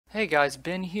Hey guys,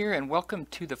 Ben here and welcome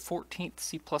to the 14th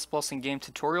C++ in game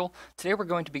tutorial. Today we're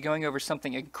going to be going over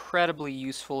something incredibly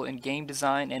useful in game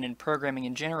design and in programming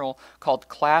in general called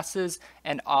classes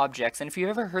and objects. And if you've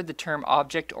ever heard the term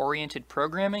object-oriented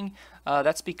programming,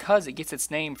 that's because it gets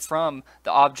its name from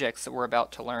the objects that we're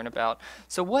about to learn about.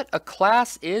 So what a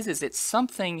class is it's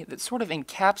something that sort of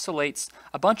encapsulates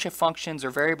a bunch of functions or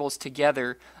variables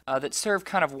together that serve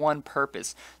kind of one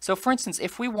purpose. So for instance,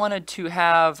 if we wanted to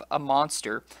have a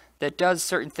monster that does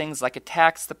certain things like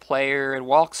attacks the player and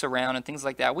walks around and things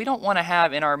like that, we don't want to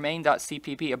have in our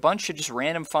main.cpp a bunch of just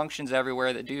random functions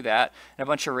everywhere that do that and a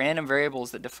bunch of random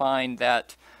variables that define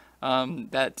that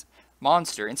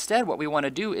monster. Instead, what we want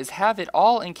to do is have it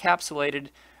all encapsulated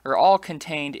or all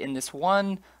contained in this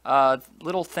one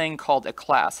little thing called a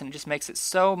class, and it just makes it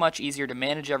so much easier to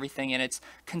manage everything. And it's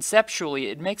conceptually,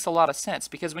 it makes a lot of sense,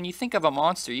 because when you think of a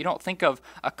monster, you don't think of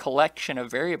a collection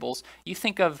of variables, you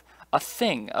think of a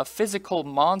thing, a physical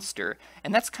monster,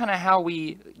 and that's kind of how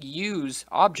we use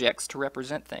objects to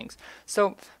represent things.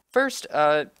 So first,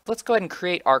 let's go ahead and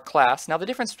create our class. Now the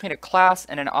difference between a class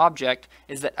and an object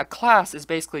is that a class is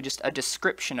basically just a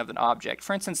description of an object.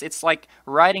 For instance, it's like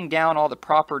writing down all the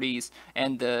properties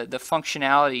and the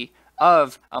functionality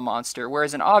of a monster,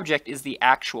 whereas an object is the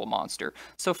actual monster.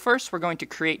 So first we're going to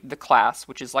create the class,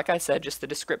 which is, like I said, just the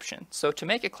description. So to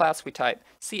make a class, we type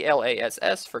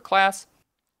CLASS for class,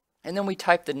 and then we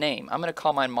type the name. I'm going to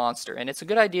call mine monster, and it's a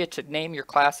good idea to name your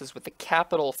classes with the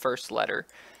capital first letter.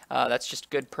 That's just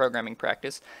good programming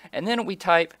practice. And then we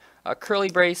type a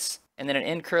curly brace and then an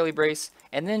end curly brace,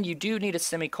 and then you do need a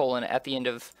semicolon at the end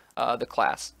of the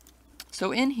class.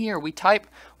 So in here we type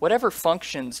whatever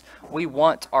functions we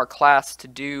want our class to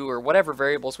do, or whatever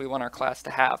variables we want our class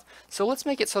to have. So let's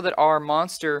make it so that our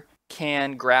monster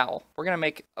can growl. We're going to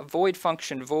make a void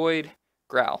function void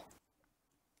growl.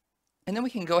 And then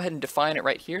we can go ahead and define it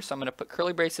right here. So I'm going to put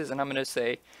curly braces and I'm going to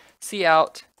say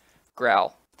cout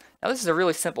growl. Now this is a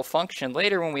really simple function.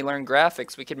 Later when we learn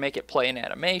graphics, we could make it play an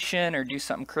animation or do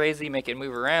something crazy, make it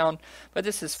move around, but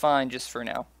this is fine just for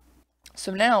now.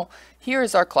 So now here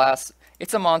is our class.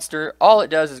 It's a monster. All it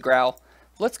does is growl.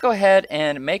 Let's go ahead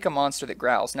and make a monster that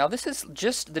growls. Now this is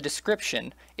just the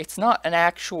description. It's not an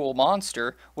actual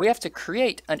monster. We have to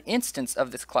create an instance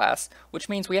of this class, which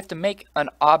means we have to make an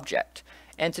object.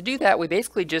 And to do that, we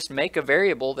basically just make a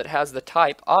variable that has the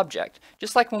type object.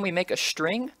 Just like when we make a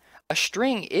string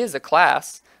is a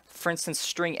class. For instance,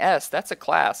 string s, that's a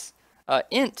class.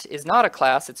 Int is not a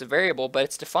class, it's a variable, but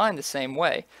it's defined the same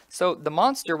way. So the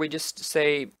monster, we just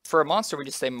say, for a monster, we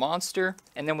just say monster,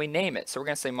 and then we name it. So we're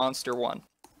going to say monster1.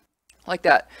 Like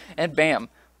that. And bam,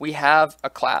 we have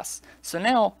a class. So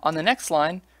now, on the next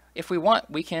line, if we want,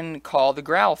 we can call the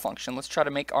growl function. Let's try to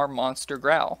make our monster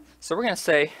growl. So we're going to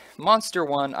say,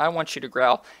 monster1, I want you to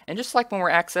growl. And just like when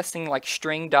we're accessing like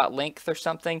string.length or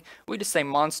something, we just say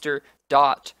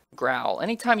monster.growl.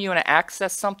 Anytime you want to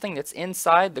access something that's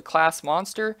inside the class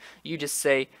monster, you just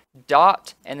say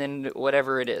dot and then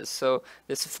whatever it is. So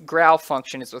this growl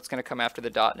function is what's going to come after the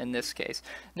dot in this case.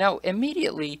 Now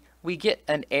immediately we get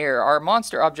an error. Our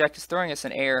monster object is throwing us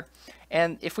an error.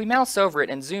 And if we mouse over it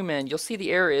and zoom in, you'll see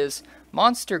the error is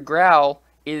monster growl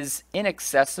is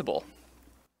inaccessible.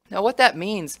 Now what that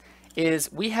means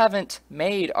is we haven't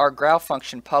made our growl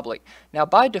function public. Now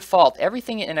by default,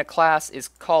 everything in a class is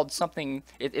called something,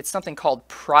 it's something called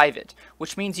private,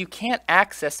 which means you can't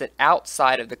access it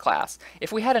outside of the class.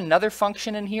 If we had another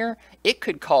function in here, it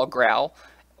could call growl.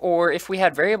 Or if we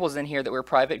had variables in here that were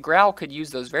private, growl could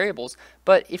use those variables.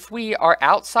 But if we are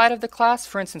outside of the class,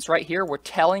 for instance right here, we're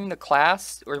telling the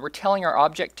class, or we're telling our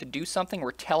object to do something,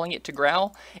 we're telling it to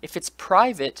growl. If it's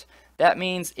private, that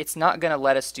means it's not going to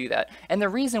let us do that. And the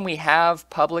reason we have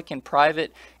public and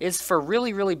private is for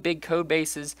really, really big code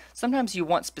bases. Sometimes you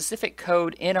want specific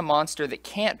code in a monster that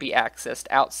can't be accessed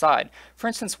outside. For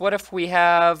instance, what if we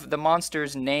have the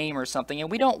monster's name or something,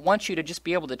 and we don't want you to just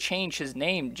be able to change his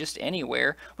name just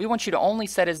anywhere. We want you to only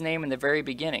set his name in the very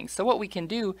beginning. So what we can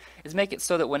do is make it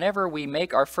so that whenever we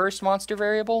make our first monster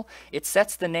variable, it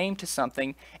sets the name to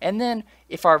something, and then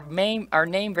if our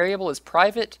name variable is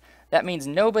private, that means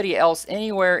nobody else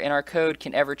anywhere in our code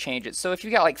can ever change it. So if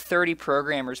you've got like 30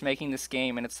 programmers making this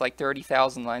game and it's like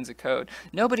 30,000 lines of code,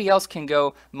 nobody else can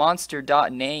go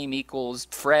monster.name equals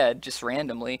Fred just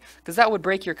randomly, because that would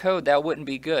break your code. That wouldn't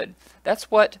be good.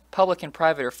 That's what public and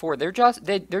private are for. They're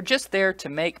just there to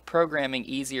make programming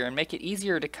easier and make it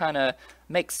easier to kind of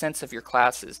make sense of your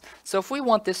classes. So if we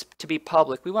want this to be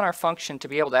public, we want our function to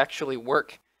be able to actually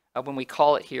work when we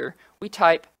call it here, we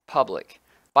type public.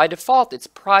 By default, it's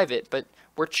private, but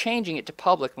we're changing it to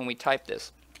public when we type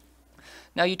this.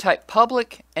 Now you type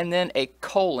public and then a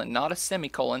colon, not a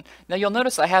semicolon. Now you'll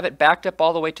notice I have it backed up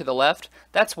all the way to the left.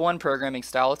 That's one programming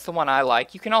style. It's the one I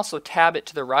like. You can also tab it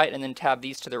to the right and then tab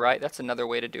these to the right. That's another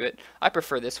way to do it. I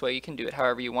prefer this way. You can do it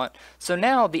however you want. So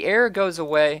now the error goes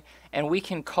away and we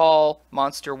can call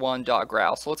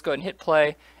monster1.growl. So let's go ahead and hit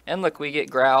play, and look, we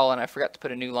get growl, and I forgot to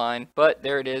put a new line, but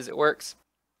there it is, it works.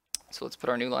 So let's put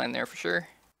our new line there for sure.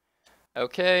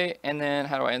 Okay, and then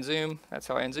how do I unzoom? That's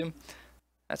how I unzoom.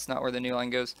 That's not where the new line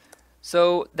goes.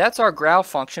 So that's our growl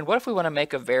function. What if we want to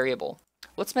make a variable?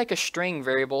 Let's make a string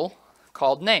variable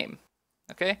called name.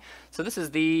 Okay, so this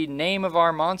is the name of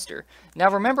our monster.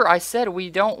 Now remember, I said we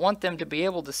don't want them to be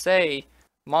able to say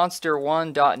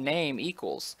monster1.name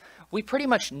equals. We pretty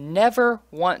much never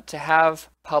want to have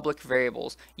public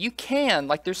variables. You can,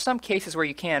 like there's some cases where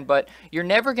you can, but you're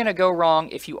never going to go wrong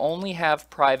if you only have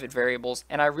private variables,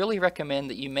 and I really recommend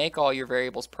that you make all your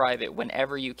variables private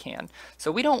whenever you can.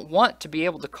 So we don't want to be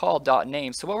able to call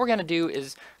 .name, so what we're going to do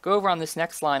is go over on this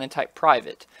next line and type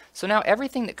private. So now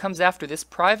everything that comes after this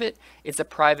private is a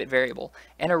private variable,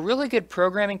 and a really good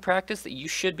programming practice that you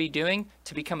should be doing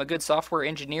to become a good software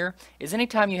engineer is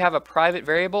anytime you have a private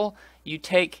variable, you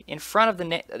take in front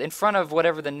of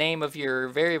whatever the name of your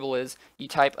variable is, you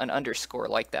type an underscore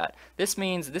like that. This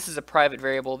means this is a private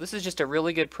variable. This is just a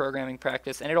really good programming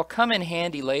practice, and it'll come in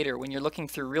handy later when you're looking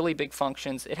through really big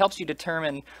functions. It helps you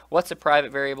determine what's a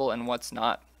private variable and what's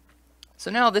not.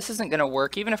 So now this isn't going to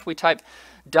work. Even if we type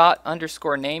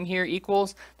 ._name here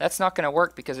equals, that's not going to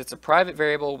work because it's a private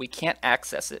variable. We can't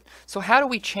access it. So how do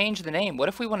we change the name? What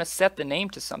if we want to set the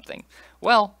name to something?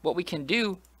 Well, what we can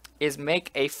do is make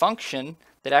a function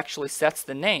that actually sets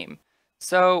the name.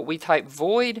 So we type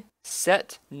void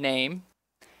set name,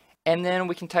 and then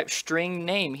we can type string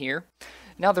name here.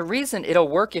 Now the reason it'll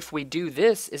work if we do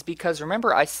this is because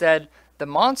remember I said the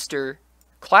monster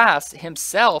class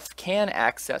himself can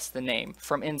access the name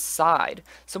from inside.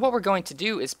 So what we're going to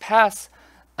do is pass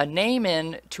a name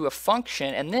in to a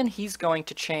function, and then he's going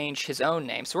to change his own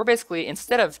name. So we're basically,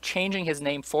 instead of changing his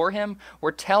name for him,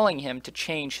 we're telling him to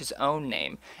change his own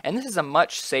name. And this is a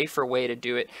much safer way to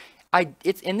do it.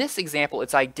 In this example,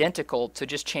 it's identical to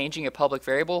just changing a public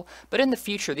variable, but in the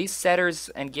future, these setters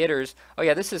and getters, oh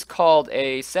yeah, this is called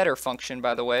a setter function,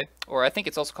 by the way, or I think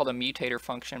it's also called a mutator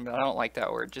function, but I don't like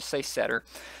that word, just say setter.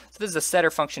 So this is a setter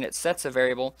function, it sets a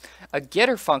variable. A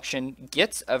getter function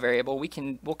gets a variable,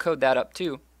 we'll code that up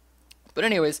too. But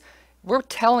anyways, we're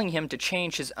telling him to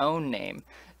change his own name.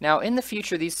 Now in the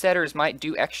future, these setters might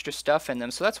do extra stuff in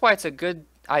them, so that's why it's a good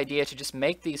idea to just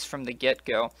make these from the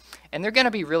get-go, and they're going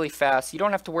to be really fast. You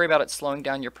don't have to worry about it slowing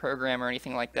down your program or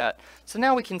anything like that. So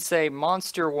now we can say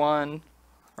monster1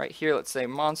 right here. Let's say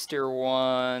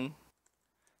monster1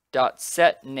 dot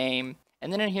set name,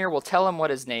 and then in here we'll tell him what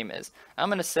his name is. I'm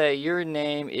going to say your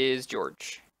name is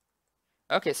George.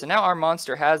 Okay, so now our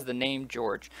monster has the name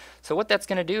George. So what that's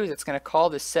going to do is it's going to call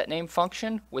this setName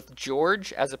function with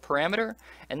George as a parameter,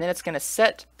 and then it's going to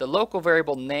set the local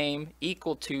variable name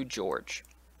equal to George,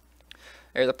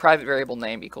 or the private variable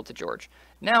name equal to George.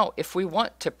 Now, if we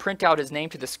want to print out his name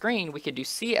to the screen, we could do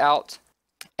cout,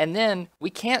 and then we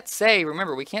can't say,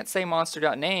 remember, we can't say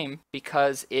monster.name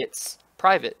because it's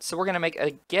private. So we're going to make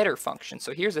a getter function.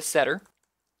 So here's a setter.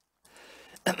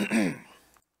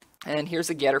 And here's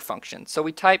a getter function. So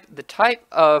we type the type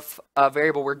of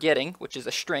variable we're getting, which is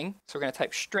a string. So we're going to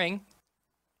type string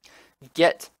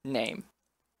get name.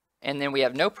 And then we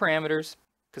have no parameters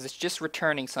because it's just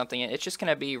returning something. And it's just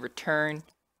going to be return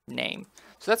name.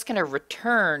 So that's going to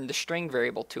return the string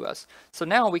variable to us. So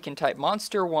now we can type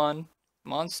monster1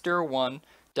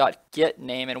 dot get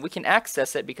name, and we can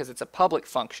access it because it's a public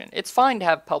function. It's fine to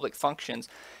have public functions,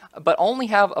 but only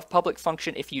have a public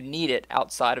function if you need it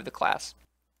outside of the class.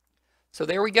 So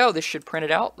there we go. This should print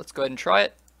it out. Let's go ahead and try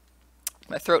it.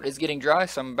 My throat is getting dry,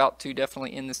 so I'm about to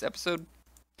definitely end this episode.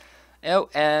 Oh,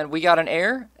 and we got an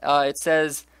error. It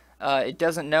says it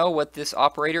doesn't know what this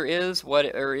operator is,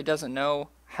 or it doesn't know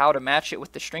how to match it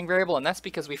with the string variable, and that's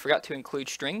because we forgot to include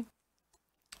string.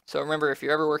 So remember, if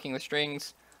you're ever working with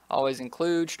strings, always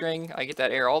include string. I get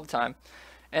that error all the time.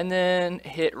 And then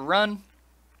hit run,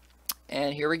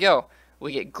 and here we go.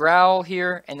 We get growl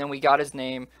here, and then we got his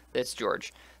name. That's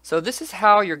George. So this is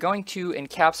how you're going to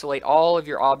encapsulate all of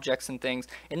your objects and things.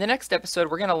 In the next episode,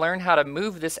 we're going to learn how to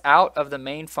move this out of the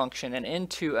main function and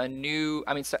into a new,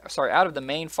 out of the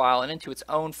main file and into its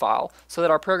own file so that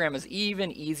our program is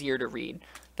even easier to read.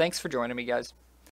 Thanks for joining me, guys.